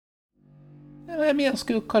Let me ask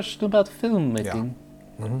you a question about filmmaking.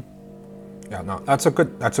 Yeah. Mm-hmm. Yeah, no, that's a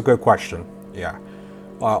good question. Yeah.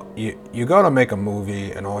 Well, you go to make a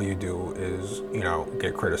movie and all you do is,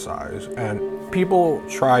 get criticized. And people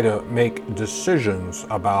try to make decisions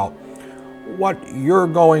about what you're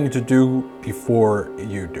going to do before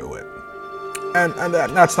you do it. And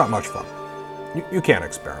that's not much fun. You can't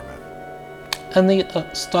experiment. And the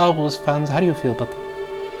Star Wars fans, how do you feel about them?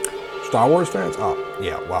 Star Wars fans? Oh,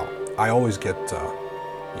 yeah, well, I always get,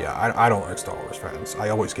 I don't like Star Wars fans. I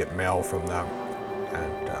always get mail from them.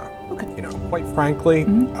 And, quite frankly,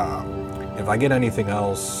 if I get anything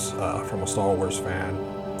else from a Star Wars fan,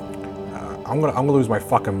 I'm gonna lose my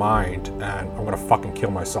fucking mind and I'm gonna fucking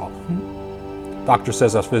kill myself. Doctor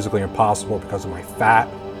says that's physically impossible because of my fat,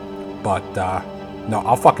 but no,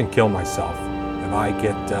 I'll fucking kill myself if I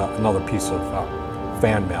get another piece of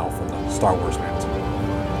fan mail from the Star Wars fans.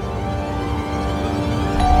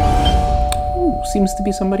 Ooh, seems to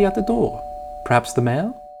be somebody at the door. Perhaps the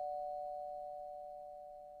mail?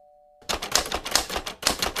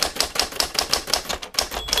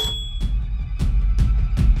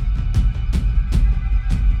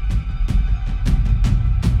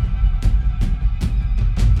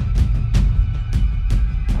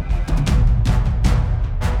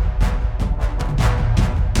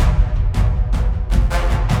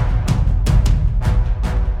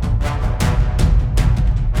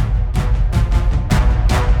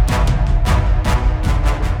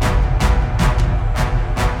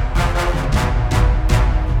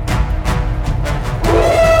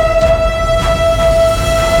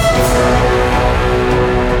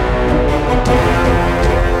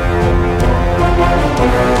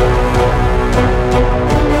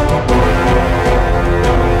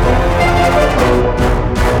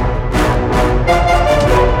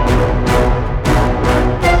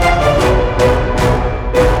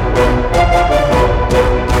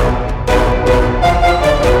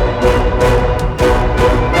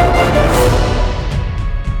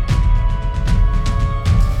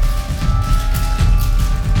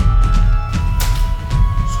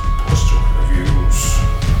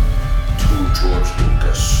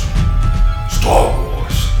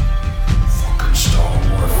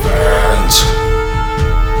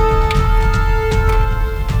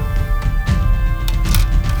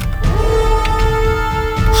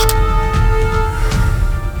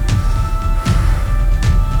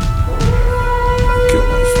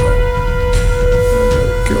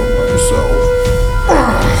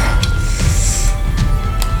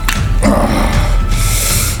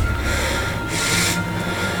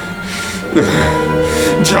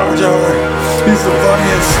 Jar Jar, he's the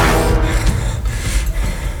funniest.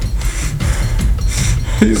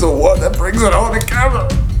 He's the one that brings it all together.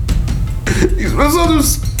 He's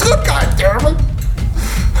misunderstood, goddammit.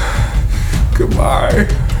 Goodbye.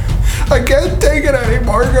 I can't take it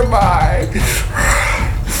anymore, goodbye.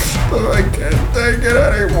 I can't take it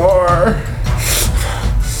anymore.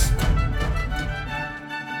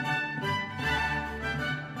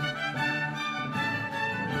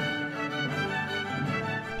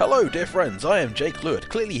 Hello dear friends, I am Jake Lewitt,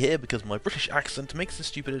 clearly here because my British accent makes the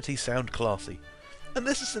stupidity sound classy. And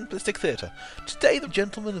this is Simplistic Theatre. Today the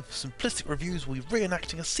gentlemen of Simplistic Reviews will be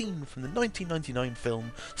reenacting a scene from the 1999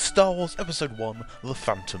 film Star Wars Episode 1 The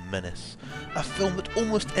Phantom Menace. A film that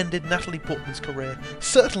almost ended Natalie Portman's career,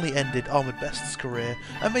 certainly ended Ahmed Best's career,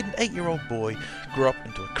 and made an 8-year-old boy grow up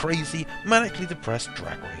into a crazy, manically depressed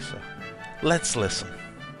drag racer. Let's listen.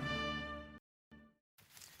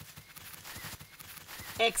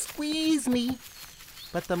 Excuse me,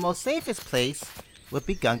 but the most safest place would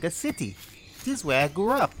be Gunga City. 'Tis where I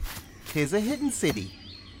grew up. 'Tis a hidden city.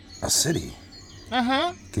 A city?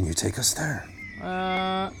 Uh-huh. Can you take us there?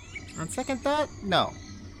 On second thought, no.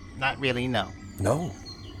 Not really, no. No?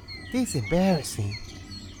 This is embarrassing.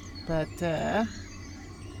 But, I'm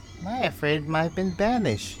afraid I've been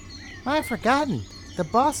banished. I've forgotten. The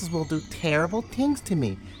bosses will do terrible things to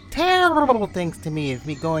me. Terrible things to me if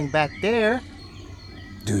me going back there.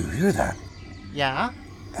 Do you hear that? Yeah?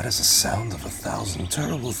 That is the sound of 1,000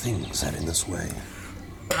 terrible things heading this way.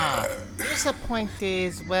 This point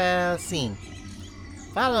is well seen.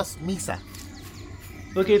 Follows Misa.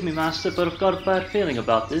 Forgive me, Master, but I've got a bad feeling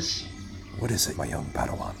about this. What is it, my young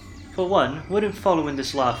Padawan? For one, wouldn't following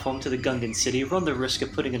this life form to the Gungan city run the risk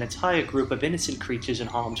of putting an entire group of innocent creatures in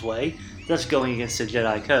harm's way, thus going against the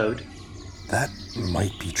Jedi Code? That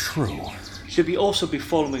might be true. Should we also be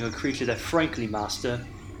following a creature that, frankly, Master,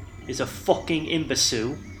 is a fucking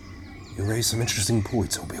imbecile? You raise some interesting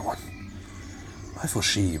points, Obi-Wan. I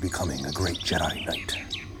foresee you becoming a great Jedi Knight.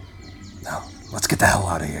 Now, let's get the hell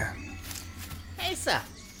out of here. Hey, sir.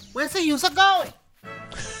 Where's the use of going?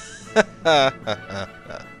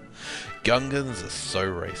 Gungans are so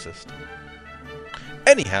racist.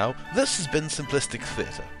 Anyhow, this has been Simplistic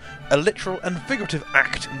Theatre, a literal and figurative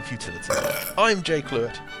act in futility. I'm Jake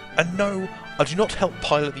Lewitt, and no, I do not help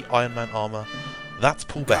pilot the Iron Man armour. That's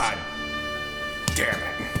Paul Bettany. Damn it.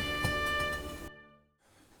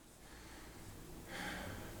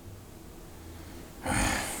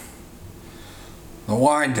 The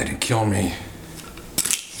wine didn't kill me.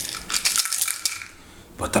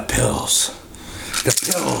 But the pills. The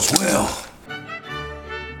pills will.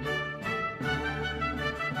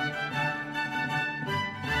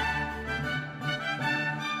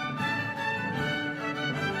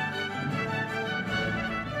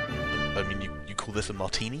 I mean, you call this a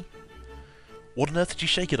martini? What on earth did you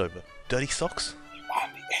shake it over? Dirty socks?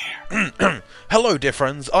 Hello, dear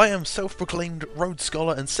friends. I am self-proclaimed Rhodes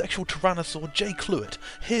Scholar and sexual tyrannosaur Jake Lewitt,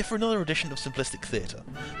 here for another edition of Simplistic Theatre.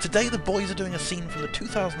 Today the boys are doing a scene from the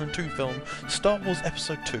 2002 film Star Wars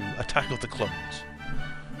Episode 2, Attack of the Clones.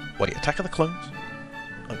 Wait, Attack of the Clones?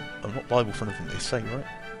 I'm not liable for anything they say, right?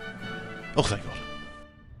 Oh, thank God.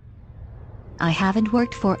 I haven't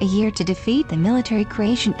worked for a year to defeat the Military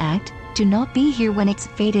Creation Act, to not be here when its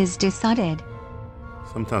fate is decided.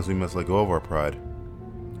 Sometimes we must let go of our pride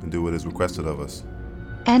and do what is requested of us.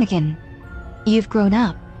 Anakin, you've grown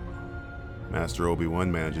up. Master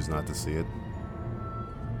Obi-Wan manages not to see it.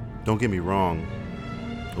 Don't get me wrong,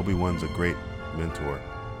 Obi-Wan's a great mentor.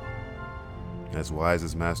 As wise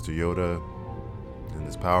as Master Yoda, and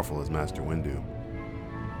as powerful as Master Windu.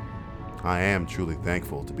 I am truly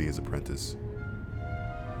thankful to be his apprentice.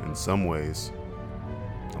 In some ways,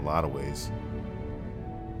 a lot of ways,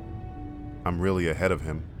 I'm really ahead of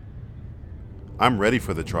him. I'm ready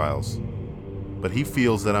for the trials, but he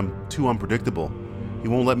feels that I'm too unpredictable. He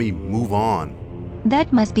won't let me move on.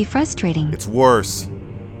 That must be frustrating. It's worse.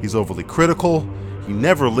 He's overly critical. He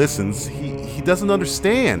never listens. He doesn't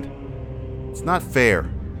understand. It's not fair.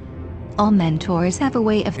 All mentors have a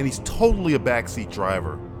way of... And he's totally a backseat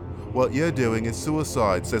driver. What you're doing is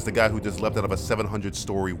suicide, says the guy who just leapt out of a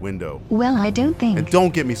 700-story window. Well, I don't think... And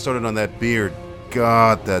don't get me started on that beard.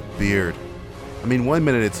 God, that beard. I mean, one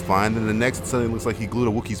minute it's fine, then the next it suddenly looks like he glued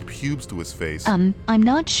a Wookiee's pubes to his face. I'm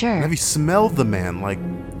not sure. And have you smelled the man? Like,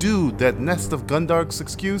 dude, that nest of Gundark's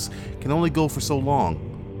excuse can only go for so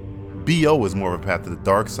long. B.O. is more of a path to the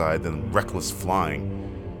dark side than reckless flying.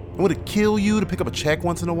 And would it kill you to pick up a check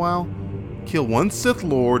once in a while? Kill one Sith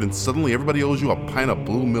Lord and suddenly everybody owes you a pint of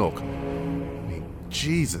blue milk. I mean,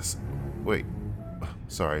 Jesus. Wait,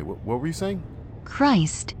 sorry, what were you saying?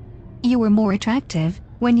 Christ. You were more attractive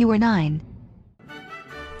when you were 9.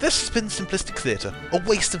 This has been Simplistic Theatre, a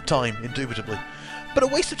waste of time, indubitably, but a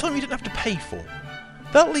waste of time you didn't have to pay for.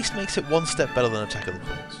 That at least makes it one step better than Attack of the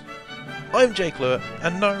Clones. I'm Jake Lewitt,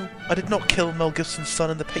 and no, I did not kill Mel Gibson's son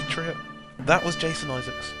in The Patriot. That was Jason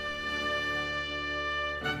Isaacs.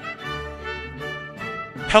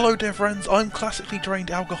 Hello dear friends, I'm classically drained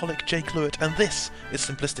alcoholic Jake Lewitt, and this is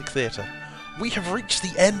Simplistic Theatre. We have reached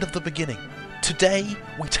the end of the beginning. Today,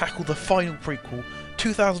 we tackle the final prequel,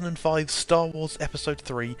 2005 Star Wars Episode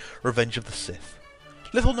 3, Revenge of the Sith.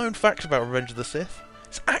 Little known fact about Revenge of the Sith,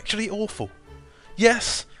 it's actually awful.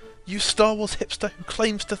 Yes, you Star Wars hipster who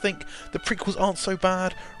claims to think the prequels aren't so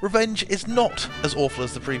bad, Revenge is not as awful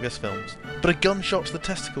as the previous films, but a gunshot to the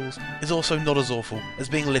testicles is also not as awful as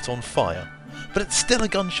being lit on fire, but it's still a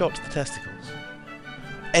gunshot to the testicles.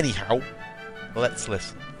 Anyhow, let's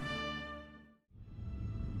listen.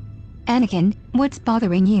 Anakin, what's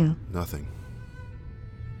bothering you? Nothing.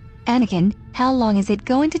 Anakin, how long is it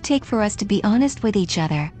going to take for us to be honest with each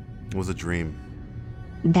other? It was a dream.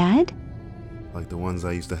 Dad? Like the ones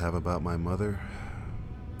I used to have about my mother,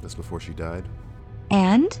 just before she died.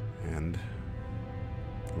 And? And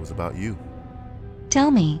it was about you.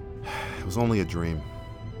 Tell me. It was only a dream.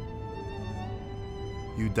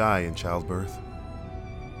 You die in childbirth.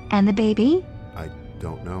 And the baby? I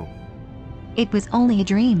don't know. It was only a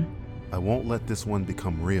dream. I won't let this one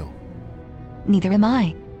become real. Neither am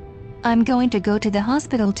I. I'm going to go to the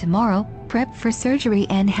hospital tomorrow, prep for surgery,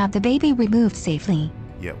 and have the baby removed safely.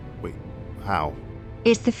 Yeah, wait, how?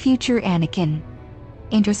 It's the future, Anakin.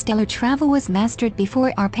 Interstellar travel was mastered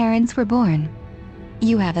before our parents were born.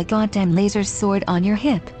 You have a goddamn laser sword on your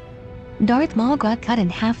hip. Darth Maul got cut in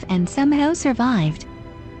half and somehow survived.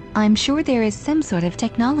 I'm sure there is some sort of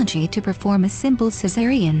technology to perform a simple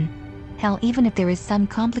cesarean. Hell, even if there is some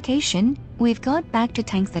complication, we've got Bacta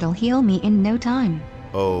tanks that'll heal me in no time.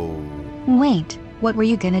 Oh. Wait, what were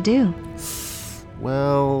you gonna do?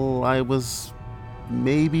 Well, I was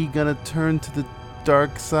maybe gonna turn to the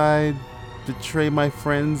dark side, betray my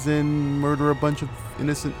friends, and murder a bunch of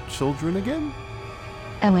innocent children again?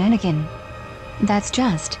 Oh, Anakin. That's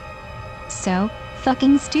just so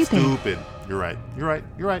fucking stupid. Stupid. You're right.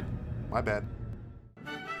 My bad.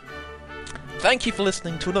 Thank you for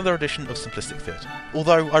listening to another edition of Simplistic Theatre.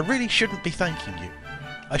 Although I really shouldn't be thanking you.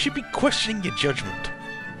 I should be questioning your judgment.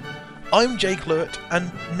 I'm Jake Lewitt,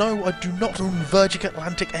 and no, I do not own Virgin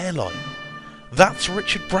Atlantic Airline. That's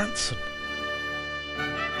Richard Branson.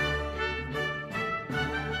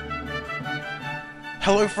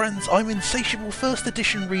 Hello friends, I'm insatiable first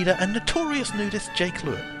edition reader and notorious nudist Jake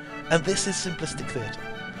Lewitt, and this is Simplistic Theatre.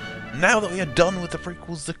 Now that we are done with the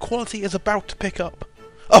prequels, the quality is about to pick up.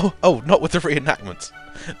 Oh, not with the reenactments.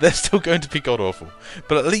 They're still going to be god-awful,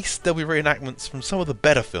 but at least there'll be reenactments from some of the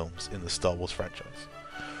better films in the Star Wars franchise.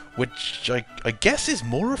 Which I guess is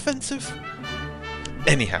more offensive?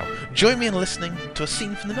 Anyhow, join me in listening to a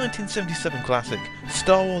scene from the 1977 classic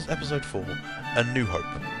Star Wars Episode 4, A New Hope.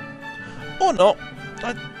 Or not.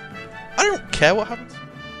 I don't care what happens.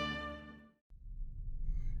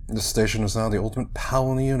 This station is now the ultimate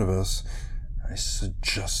pal in the universe. I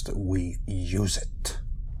suggest that we use it.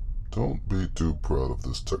 Don't be too proud of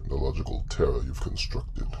this technological terror you've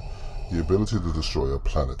constructed. The ability to destroy a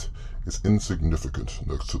planet is insignificant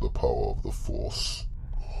next to the power of the Force.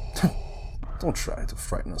 Don't try to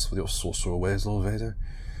frighten us with your sorcerer ways, Lord Vader.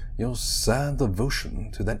 Your sad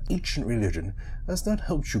devotion to that ancient religion has not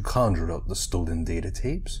helped you conjure up the stolen data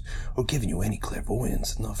tapes, or given you any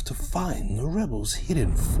clairvoyance enough to find the rebels'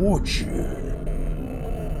 hidden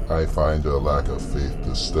fortune. I find your lack of faith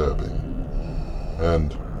disturbing.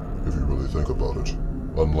 And, if you really think about it,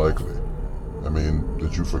 unlikely. I mean,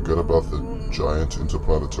 did you forget about the giant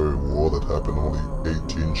interplanetary war that happened only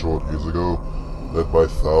 18 short years ago, led by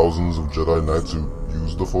thousands of Jedi Knights who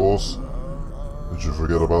used the Force? Did you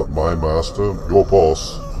forget about my master? Your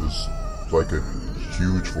boss is like a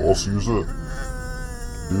huge Force user.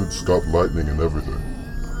 Dude's got lightning and everything.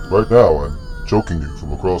 Right now, I'm choking you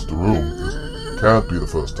from across the room, because it can't be the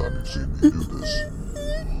first time you've seen me do this.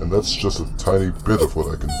 And that's just a tiny bit of what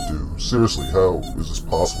I can do. Seriously, how is this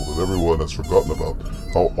possible that everyone has forgotten about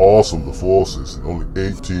how awesome the Force is in only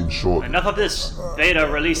 18 short... Enough of this! Vader,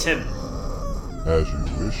 release him! As you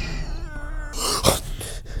wish.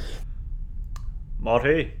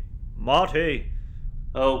 Marty!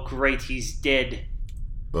 Oh great, he's dead.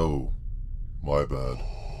 Oh, my bad.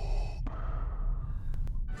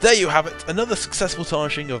 There you have it, another successful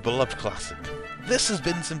tarnishing of a beloved classic. This has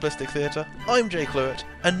been Simplistic Theatre. I'm Jake Lewitt,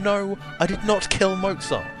 and no, I did not kill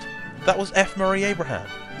Mozart. That was F. Murray Abraham.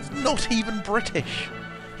 He's not even British.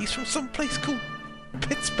 He's from some place called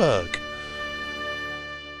Pittsburgh.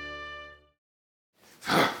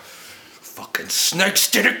 Fucking snakes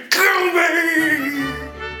didn't kill me!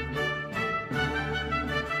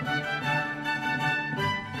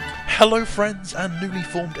 Hello friends and newly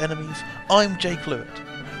formed enemies, I'm Jake Lewitt.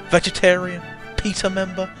 Vegetarian, PETA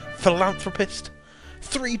member, philanthropist.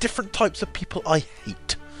 3 different types of people I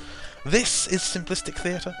hate. This is Simplistic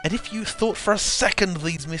Theatre, and if you thought for a second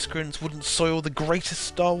these miscreants wouldn't soil the greatest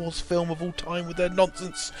Star Wars film of all time with their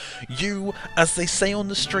nonsense, you, as they say on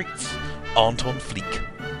the streets, aren't on fleek.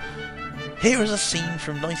 Here is a scene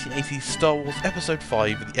from 1980's Star Wars Episode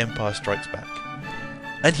 5, The Empire Strikes Back.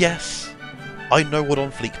 And yes, I know what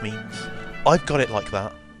on fleek means. I've got it like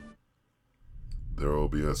that. There will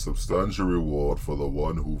be a substantial reward for the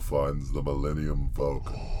one who finds the Millennium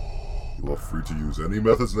Falcon. You are free to use any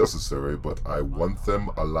methods necessary, but I want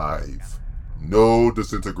them alive. No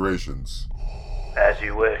disintegrations. As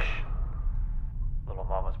you wish. Little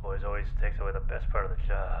Mama's Boys always takes away the best part of the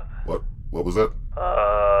job. What was that?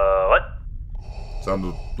 What?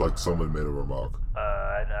 Sounded like someone made a remark.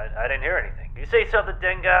 I didn't hear anything. You say something,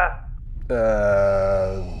 Dengar?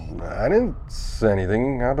 I didn't say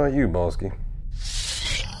anything. How about you, Bosky?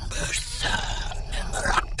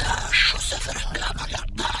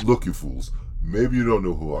 Look, you fools. Maybe you don't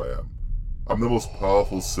know who I am. I'm the most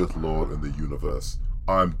powerful Sith Lord in the universe.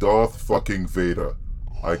 I'm Darth fucking Vader.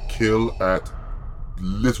 I kill at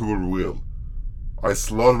literal will. I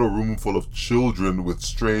slaughtered a room full of children with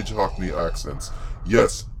strange Hockney accents.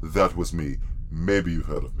 Yes, that was me. Maybe you've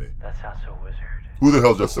heard of me. That sounds so wizard. Who the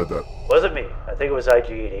hell just said that? Wasn't me. I think it was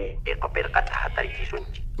IG-88.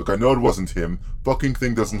 Look, I know it wasn't him. Fucking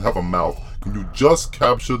thing doesn't have a mouth. Can you just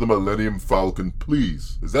capture the Millennium Falcon,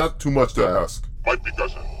 please? Is that too much to ask? Might be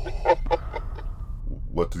doesn't.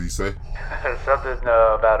 What did he say? Something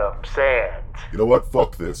about sand. You know what?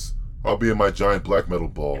 Fuck this. I'll be in my giant black metal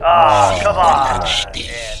ball. Oh, come on!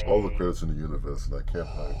 All the credits in the universe, and I can't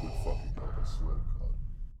hide a good fucking help, I swear to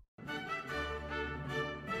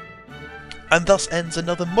God. And thus ends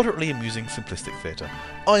another moderately amusing Simplistic Theatre.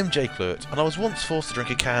 I'm Jake Lewitt, and I was once forced to drink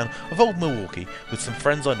a can of Old Milwaukee with some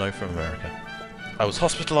friends I know from America. I was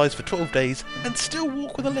hospitalised for 12 days and still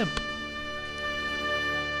walk with a limp.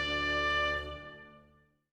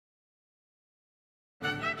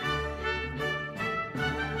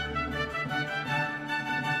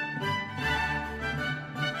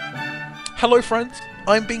 Hello friends,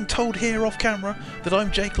 I'm being told here off camera that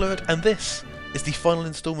I'm Jake Lewitt and this is the final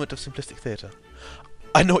instalment of Simplistic Theatre.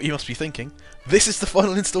 I know what you must be thinking. This is the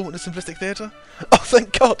final instalment of Simplistic Theatre? Oh,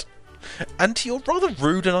 thank God! And to your rather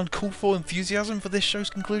rude and uncalled for enthusiasm for this show's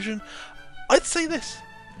conclusion, I'd say this.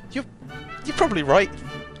 You're probably right.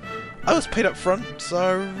 I was paid up front,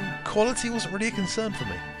 so quality wasn't really a concern for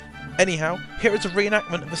me. Anyhow, here is a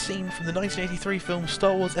reenactment of a scene from the 1983 film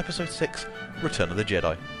Star Wars Episode 6, Return of the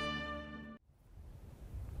Jedi.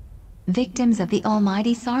 Victims of the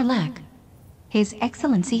almighty Sarlacc. His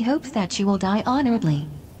Excellency hopes that you will die honorably.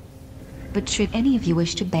 But should any of you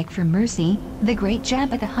wish to beg for mercy, the great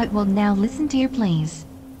Jabba the Hutt will now listen to your pleas.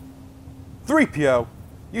 3PO,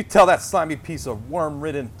 you tell that slimy piece of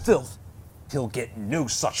worm-ridden filth he'll get no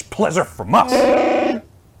such pleasure from us.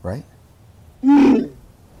 Right?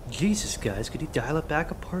 Jesus, guys, could you dial it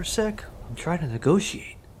back a parsec? I'm trying to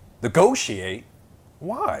negotiate. Negotiate?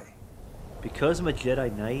 Why? Because I'm a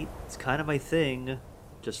Jedi Knight, it's kind of my thing.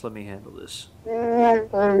 Just let me handle this.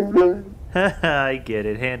 I get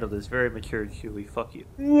it. Handle this. Very mature, Chewie. Fuck you.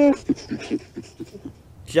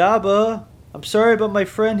 Jabba, I'm sorry about my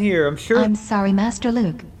friend here. I'm sorry, Master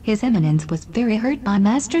Luke. His Eminence was very hurt by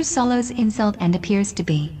Master Solo's insult and appears to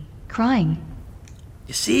be crying.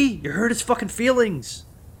 You see? You hurt his fucking feelings.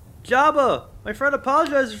 Jabba, my friend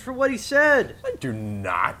apologizes for what he said. I do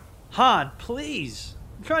not. Han, please.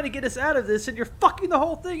 I'm trying to get us out of this and you're fucking the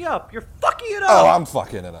whole thing up. You're fucking it up. Oh, I'm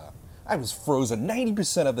fucking it up. I was frozen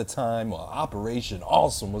 90% of the time while Operation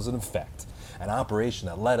Awesome was in effect. An operation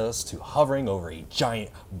that led us to hovering over a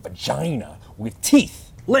giant vagina with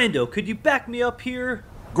teeth. Lando, could you back me up here?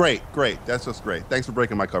 Great. That's just great. Thanks for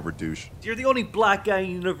breaking my cover, douche. You're the only black guy in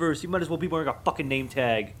the universe. You might as well be wearing a fucking name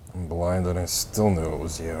tag. I'm blind and I still knew it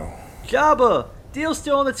was you. Jabba, deal's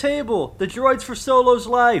still on the table. The droid's for Solo's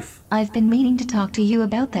life. I've been meaning to talk to you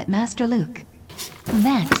about that, Master Luke.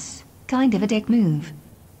 That's kind of a dick move.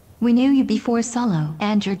 We knew you before Solo,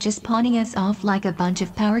 and you're just pawning us off like a bunch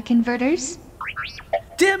of power converters?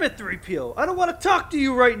 Damn it, 3PO! I don't want to talk to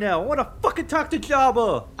you right now! I want to fucking talk to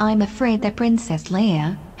Jabba! I'm afraid that Princess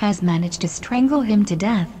Leia has managed to strangle him to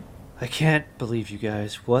death. I can't believe you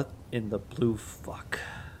guys. What in the blue fuck?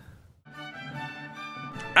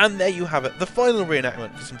 And there you have it, the final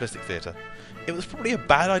reenactment for Simplistic Theatre. It was probably a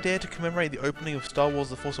bad idea to commemorate the opening of Star Wars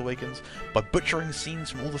The Force Awakens by butchering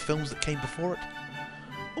scenes from all the films that came before it.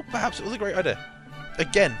 Or perhaps it was a great idea.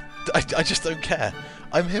 Again, I just don't care.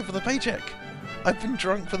 I'm here for the paycheck. I've been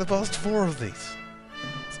drunk for the past 4 of these.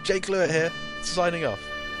 It's Jake Lewitt here, signing off.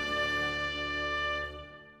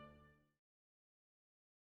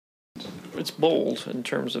 It's bold in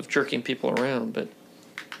terms of jerking people around, but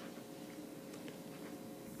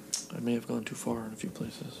I may have gone too far in a few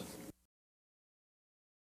places.